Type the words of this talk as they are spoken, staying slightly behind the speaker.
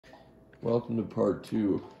Welcome to part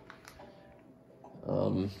 2.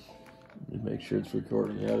 Make sure it's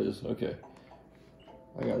recording. Yeah, it is. Okay.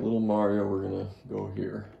 I got little Mario. We're gonna go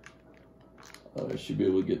here. I should be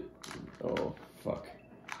able to get... Oh, fuck.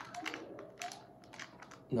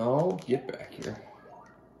 No, get back here.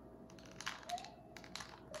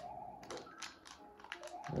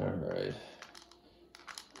 Alright.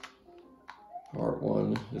 Part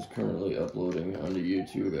 1 is currently uploading onto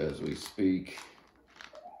YouTube as we speak.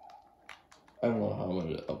 I don't know how I'm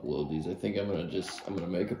going to upload these. I think I'm going to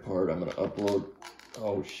make a part. I'm going to upload.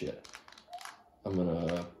 Oh, shit. I'm going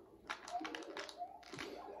to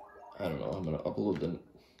upload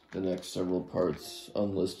the next several parts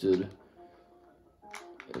unlisted.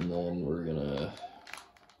 And then we're going to,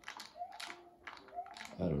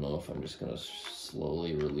 I don't know if I'm just going to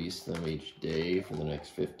slowly release them each day for the next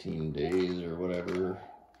 15 days or whatever.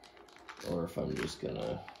 Or if I'm just going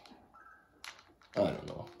to, I don't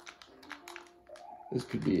know. This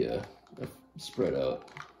could be a spread out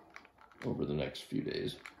over the next few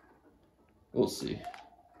days. We'll see.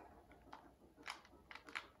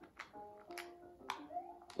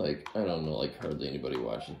 Like, I don't know, like hardly anybody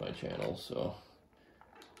watches my channel, so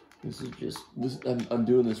this is just I'm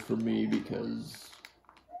doing this for me because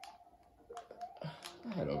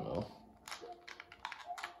I don't know.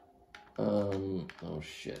 Oh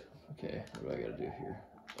shit. Okay, what do I gotta do here?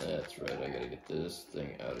 That's right, I gotta get this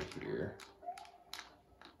thing out of here.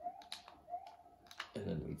 And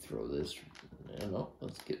then we throw this, no,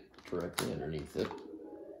 let's get directly underneath it.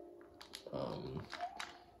 I know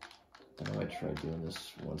I tried doing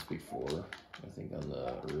this once before, I think on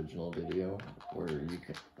the original video, where you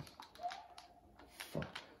can, fuck,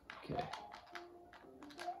 okay.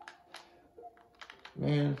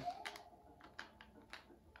 Man.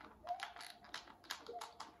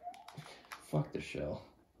 Fuck the shell.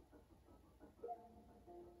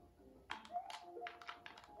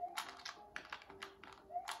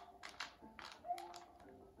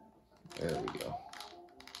 There we go.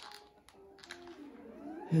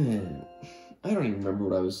 I don't even remember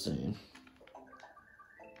what I was saying.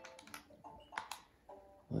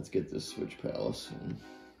 Let's get this Switch Palace. And,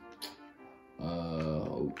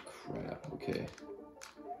 oh crap. Okay.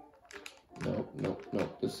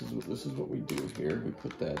 Nope. This is what we do here. We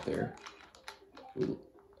put that there.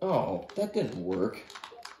 Oh, that didn't work.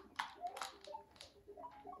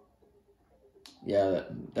 Yeah,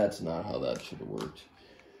 that's not how that should have worked.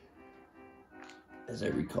 As I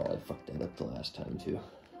recall, I fucked that up the last time too.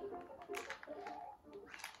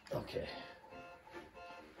 Okay.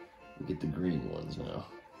 We get the green ones now.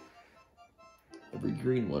 Every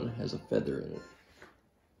green one has a feather in it.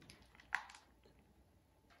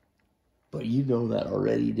 But you know that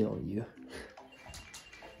already, don't you?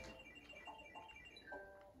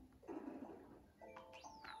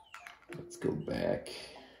 Let's go back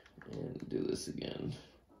and do this again.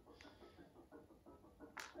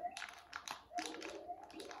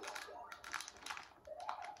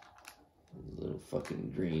 Little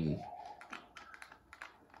fucking green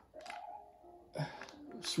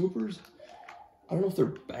swoopers. I don't know if they're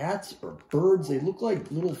bats or birds. They look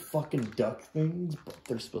like little fucking duck things, but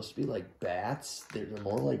they're supposed to be like bats. They're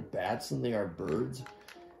more like bats than they are birds.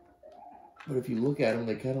 But if you look at them,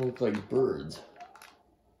 they kind of look like birds.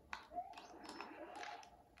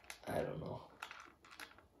 I don't know.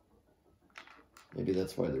 Maybe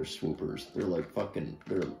that's why they're swoopers. They're like fucking,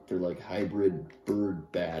 they're like hybrid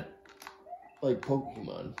bird bat. Like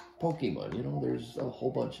Pokemon, you know, there's a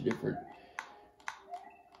whole bunch of different.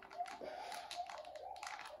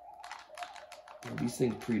 These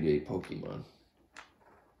things predate Pokemon.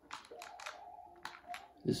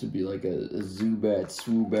 This would be like a Zubat,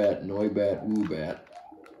 Swoobat, Noibat, Woobat.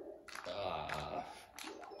 I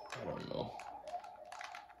don't know.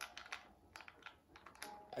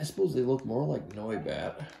 I suppose they look more like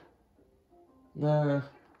Noibat. Nah.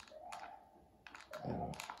 I don't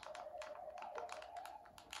know.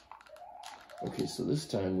 Okay, so this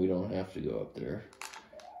time we don't have to go up there.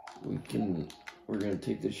 We're gonna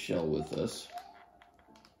take this shell with us.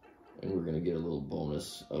 And we're gonna get a little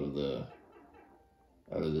bonus out of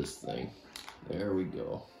this thing. There we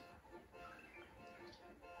go.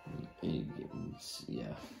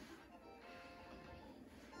 Yeah.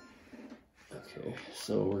 Okay,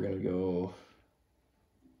 so we're gonna go,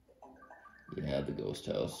 yeah, the ghost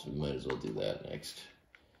house. We might as well do that next.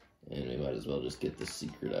 And we might as well just get the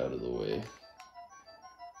secret out of the way.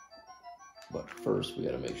 But first, we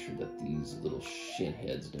gotta make sure that these little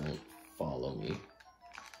shitheads don't follow me.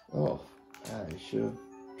 Oh, I should have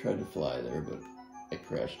tried to fly there, but I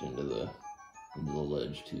crashed into the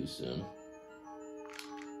ledge too soon.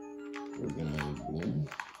 We're gonna boom.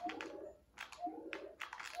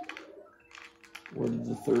 Where did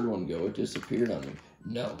the third one go? It disappeared on me.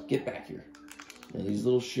 No, get back here. And these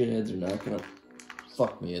little shitheads are not gonna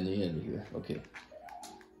fuck me in the end here. Okay.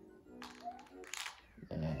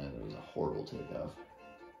 That was a horrible takeoff.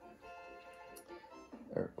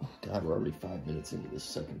 Oh God, we're already 5 minutes into this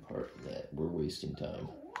second part. We're wasting time.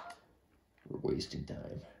 We're wasting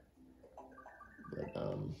time. But,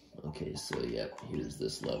 okay, so, yep, here's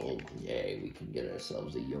this level. Yay, we can get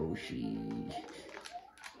ourselves a Yoshi.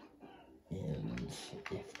 And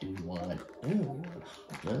if do we want,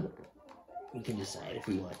 we can decide if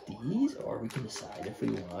we want these, or we can decide if we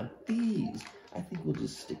want these. I think we'll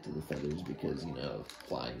just stick to the feathers because, you know,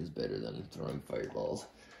 flying is better than throwing fireballs.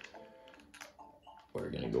 We're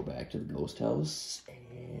gonna go back to the ghost house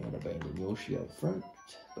and abandon Yoshi out front,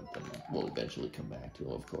 but then we'll eventually come back to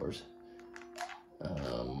him, of course.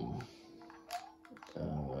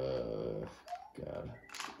 God.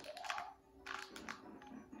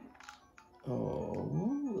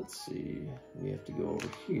 Oh, let's see. We have to go over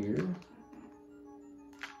here.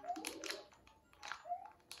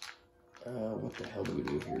 What the hell do we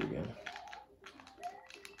do here again?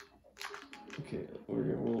 Okay,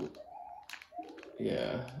 we'll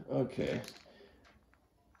yeah, okay.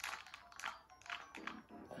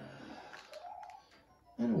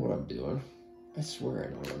 I know what I'm doing. I swear I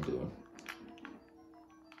know what I'm doing.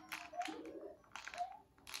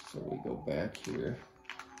 So we go back here.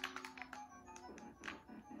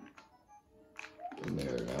 And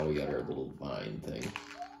there, now we got our little vine thing.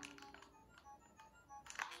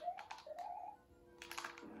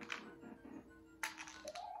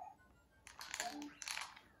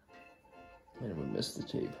 And we missed the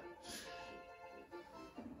tape.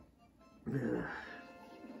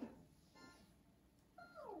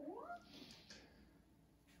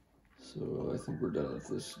 So I think we're done with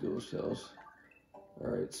this ghost house.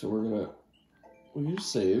 Alright, so we can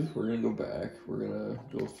just save. We're gonna go back. We're gonna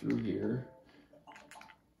go through here.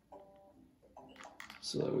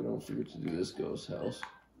 So that we don't forget to do this ghost house.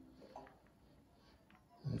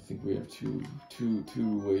 I think we have two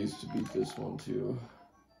ways to beat this one too.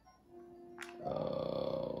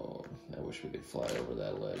 I wish we could fly over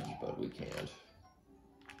that ledge, but we can't.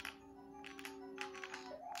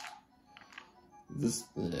 This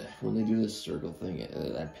when they do this circle thing,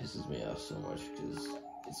 that pisses me off so much because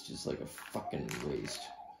it's just like a fucking waste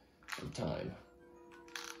of time.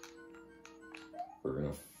 We're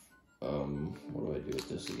gonna what do I do with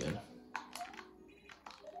this again?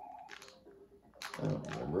 I don't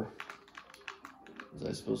remember. Was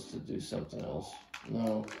I supposed to do something else?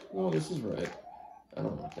 No, this is right. I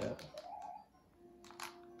don't want that.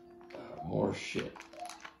 More shit.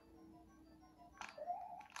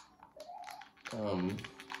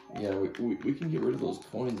 Yeah, we can get rid of those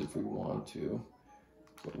coins if we want to,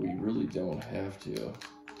 but we really don't have to.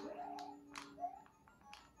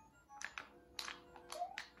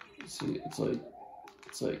 See, it's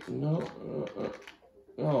like, no,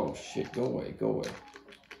 oh shit, go away.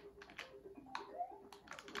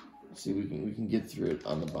 See, we can get through it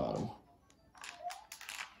on the bottom.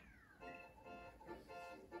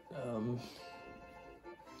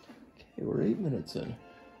 Okay, we're 8 minutes in.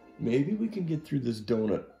 Maybe we can get through this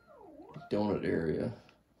donut area.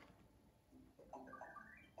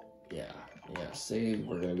 Yeah, save.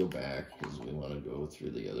 We're gonna go back because we want to go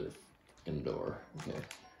through the other fucking door. Okay.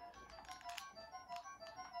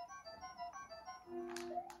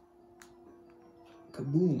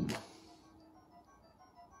 Kaboom.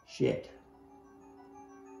 Shit.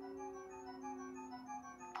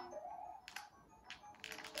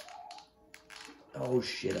 Oh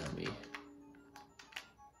shit on me.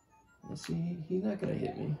 See, he's not gonna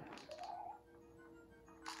hit me.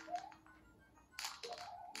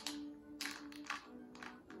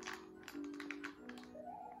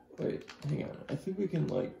 Wait, hang on. I think we can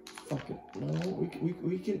like fucking no.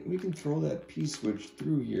 We can throw that P switch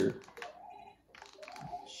through here.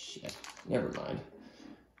 Shit. Never mind.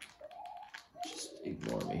 Just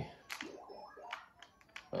ignore me.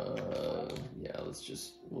 Yeah. Let's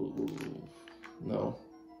just. No.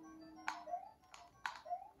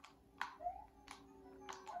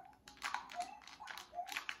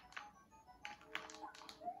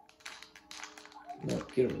 No,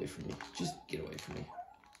 get away from me. Just get away from me.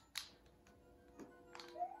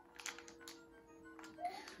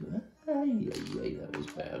 That was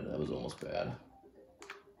bad. That was almost bad.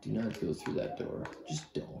 Do not go through that door.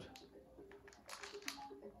 Just don't.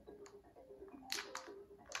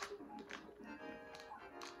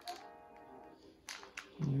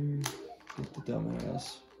 Here, get the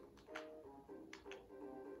dumbass.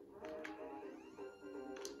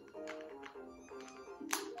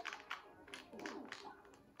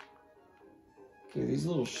 Okay, these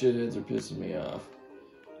little shitheads are pissing me off.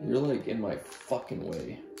 You're like in my fucking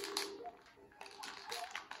way.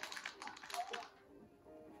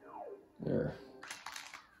 There.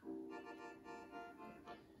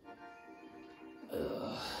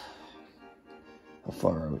 How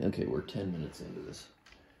far are we? Okay, we're 10 minutes into this.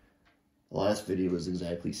 The last video was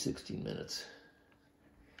exactly 16 minutes.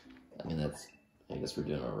 I mean, I guess we're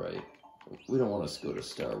doing alright. We don't want to go to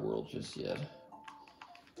Star World just yet.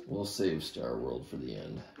 We'll save Star World for the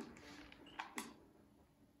end.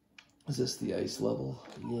 Is this the ice level?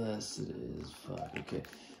 Yes, it is. Fuck, okay.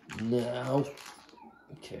 Now.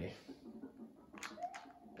 Okay.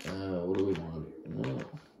 What do we want? No.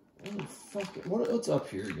 Oh, fuck it. What's up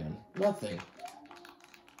here again? Nothing.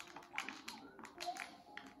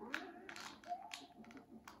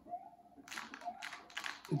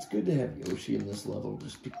 It's good to have Yoshi in this level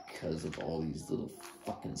just because of all these little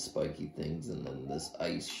fucking spiky things and then this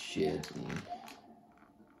ice shit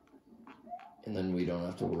and then we don't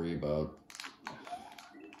have to worry about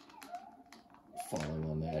falling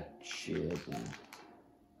on that shit. And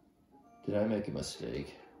did I make a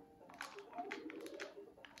mistake?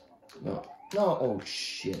 No. No, oh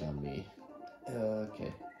shit on me.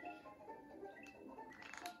 Okay.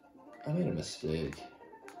 I made a mistake.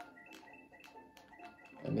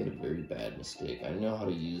 I made a very bad mistake. I know how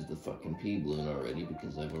to use the fucking pea balloon already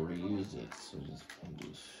because I've already used it. So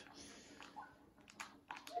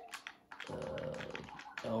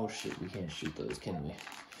oh shit, we can't shoot those, can we?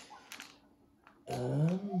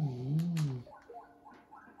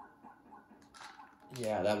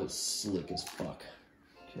 Yeah, that was slick as fuck.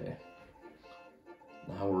 Okay.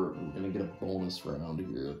 Now we're gonna get a bonus round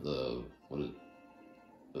here. The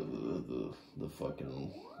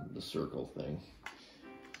fucking circle thing.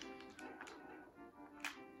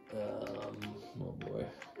 Oh boy.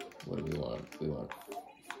 What do we want? We want...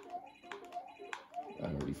 I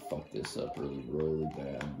already fucked this up really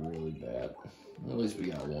bad, really bad. At least we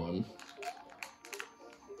got one.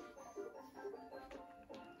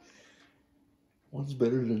 One's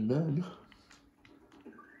better than none.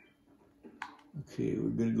 Okay, we're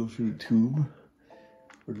gonna go through the tube.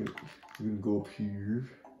 We're gonna go up here.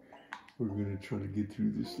 We're gonna try to get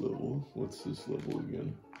through this level. What's this level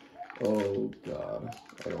again? Oh god,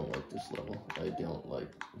 I don't like this level. I don't like...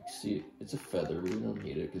 See, it's a feather. We don't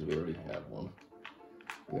need it because we already have one.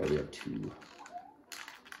 We already have two.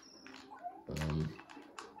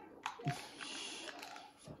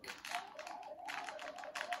 Fuck.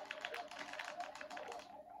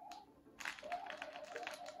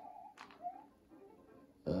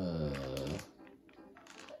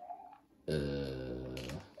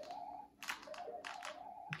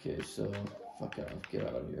 Okay, so fuck off. Get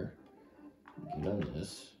out of here. Get on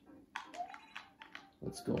this.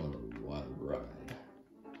 Let's go on a wild ride.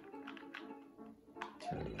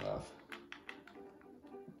 Turn it off.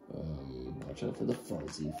 Watch out for the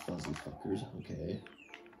fuzzy fuckers. Okay.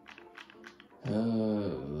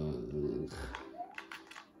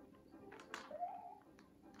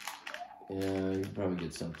 Yeah, you can probably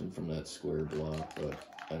get something from that square block, but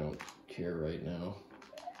I don't care right now.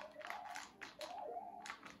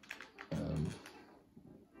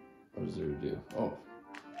 What is there to do? Oh.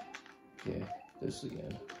 Okay, this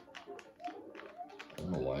again. I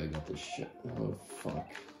don't know why I got this shit. Oh fuck.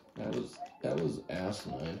 That was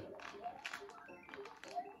asinine.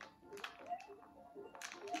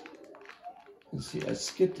 Let's see, I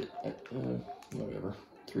skipped it. Whatever.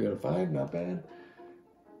 3 out of 5, not bad.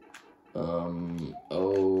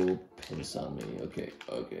 Oh, piss on me. Okay,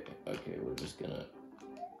 we're just gonna...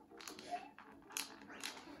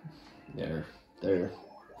 There.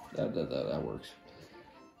 That works.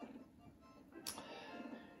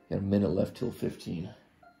 Got a minute left till 15.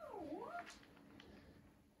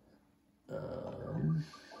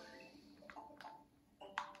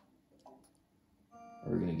 Are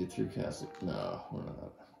we gonna get through Castle? No, we're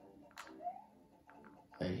not.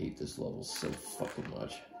 I hate this level so fucking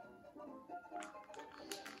much.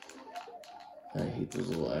 I hate those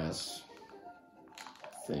little ass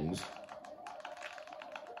things.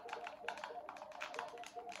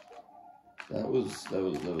 That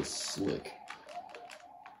was slick.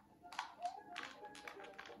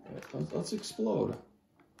 Right, let's explode.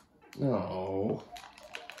 No.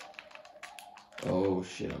 Oh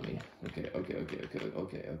shit on me. Okay.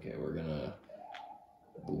 We're gonna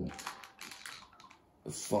boom.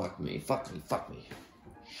 Fuck me.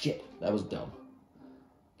 Shit, that was dumb.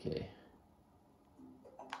 Okay.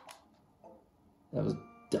 That was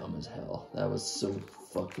dumb as hell. That was so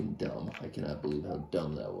fucking dumb. I cannot believe how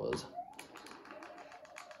dumb that was.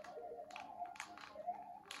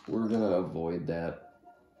 We're gonna avoid that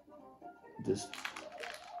this.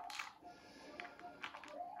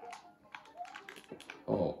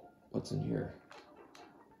 Oh, what's in here?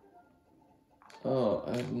 Oh,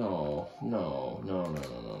 no.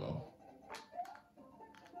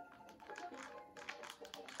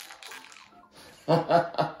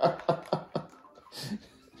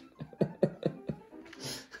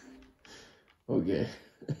 Okay.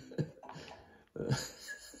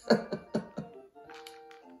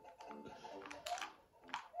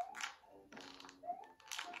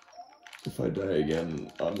 If I die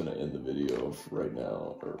again, I'm gonna end the video right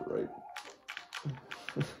now, or right.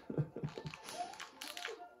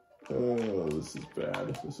 Oh, this is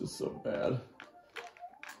bad. This is so bad.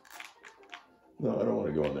 No, I don't want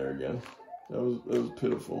to go in there again. That was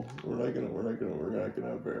pitiful. We're not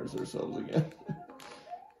gonna embarrass ourselves again.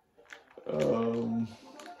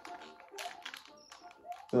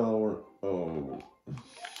 No, oh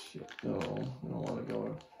shit. No, I don't want to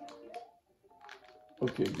go.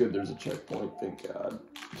 Okay, good. There's a checkpoint. Thank God.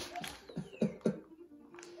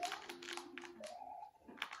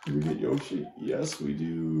 Do we get Yoshi? Yes, we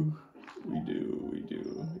do. We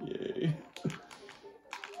do. Yay.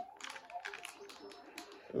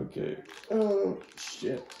 Okay. Oh,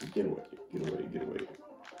 shit. Get away.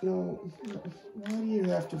 No. Why do you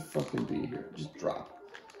have to fucking be here? Just drop.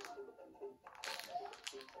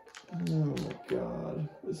 Oh my God.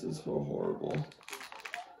 This is so horrible.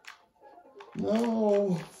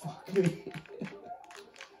 No. Fuck me.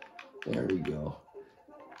 There we go.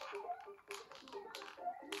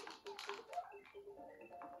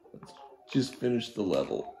 Let's just finish the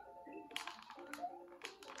level.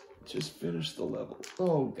 Just finish the level.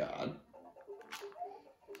 Oh God.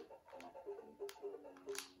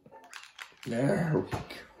 There we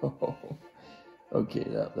go. Okay,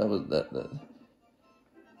 that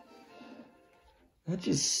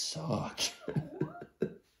just sucked.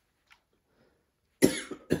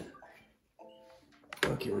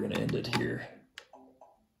 Okay, we're gonna end it here.